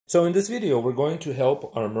So in this video, we're going to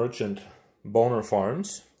help our merchant Boner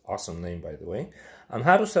Farms, awesome name by the way, on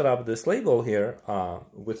how to set up this label here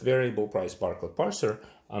with variable price barcode parser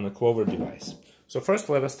on a Clover device. So first,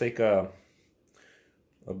 let us take a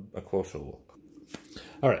closer look.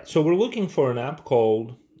 All right, so we're looking for an app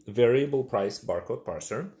called variable price barcode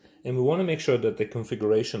parser, and we want to make sure that the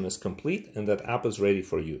configuration is complete and that app is ready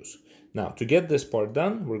for use. Now, to get this part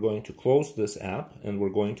done, we're going to close this app and we're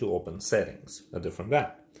going to open Settings, a different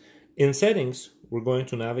app. In Settings, we're going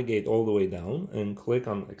to navigate all the way down and click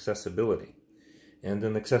on Accessibility. And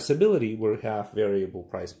in Accessibility, we have variable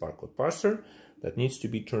price barcode parser that needs to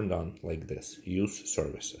be turned on like this, Use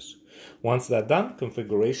Services. Once that's done,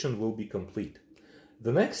 configuration will be complete.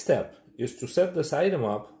 The next step is to set this item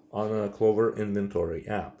up on a Clover inventory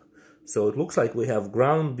app. So it looks like we have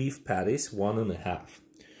ground beef patties, 1.5.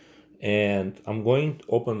 And I'm going to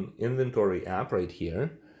open inventory app right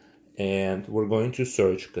here. And we're going to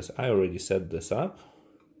search, because I already set this up.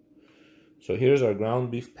 So here's our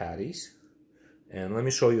ground beef patties. And let me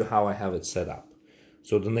show you how I have it set up.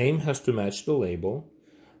 So the name has to match the label.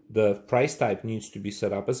 The price type needs to be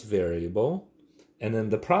set up as variable. And then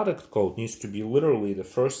the product code needs to be literally the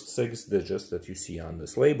first 6 digits that you see on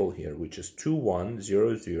this label here, which is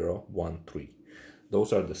 210013.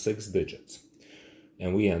 Those are the 6 digits.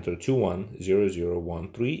 And we enter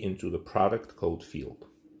 210013 into the product code field.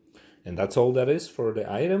 And that's all that is for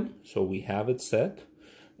the item. So we have it set.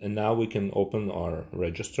 And now we can open our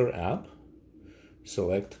register app,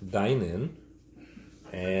 select Dine In,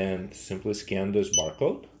 and simply scan this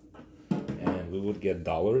barcode. And we would get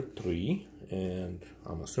 $3. And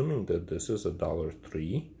I'm assuming that this is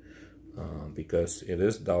 $3 because it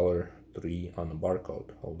is $3 on the barcode,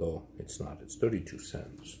 although it's not. It's 32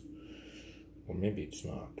 cents. Or maybe it's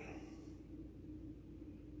not.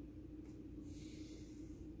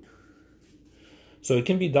 So it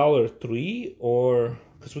can be $3 or,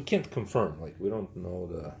 because we can't confirm, like we don't know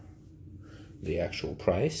the actual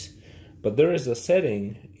price. But there is a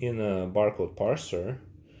setting in a barcode parser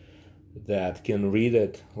that can read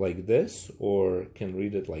it like this or can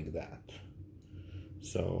read it like that.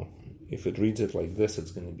 So if it reads it like this,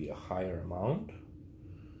 it's going to be a higher amount.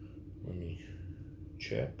 Let me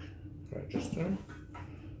check. Register.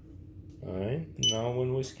 Alright, now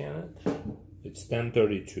when we scan it, it's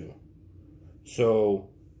 1032.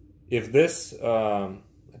 So if this, I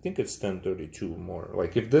think it's 1032 more.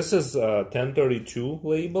 Like if this is a 1032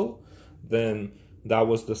 label, then that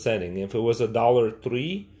was the setting. If it was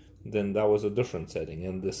 $3, then that was a different setting.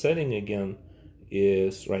 And the setting again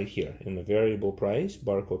is right here in the variable price,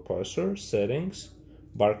 barcode parser, settings,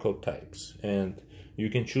 barcode types. And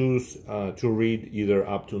you can choose to read either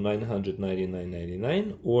up to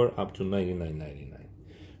 $999.99 or up to $99.99,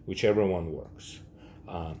 whichever one works.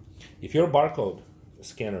 If your barcode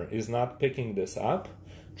scanner is not picking this up,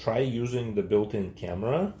 try using the built-in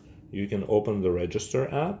camera. You can open the register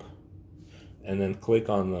app and then click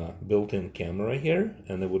on the built-in camera here,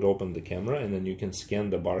 and it would open the camera, and then you can scan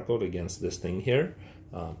the barcode against this thing here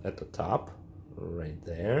at the top, right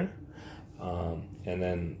there. And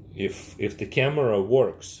then if the camera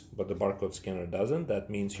works but the barcode scanner doesn't, that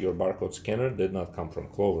means your barcode scanner did not come from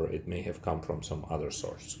Clover. It may have come from some other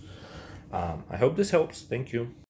source. I hope this helps. Thank you.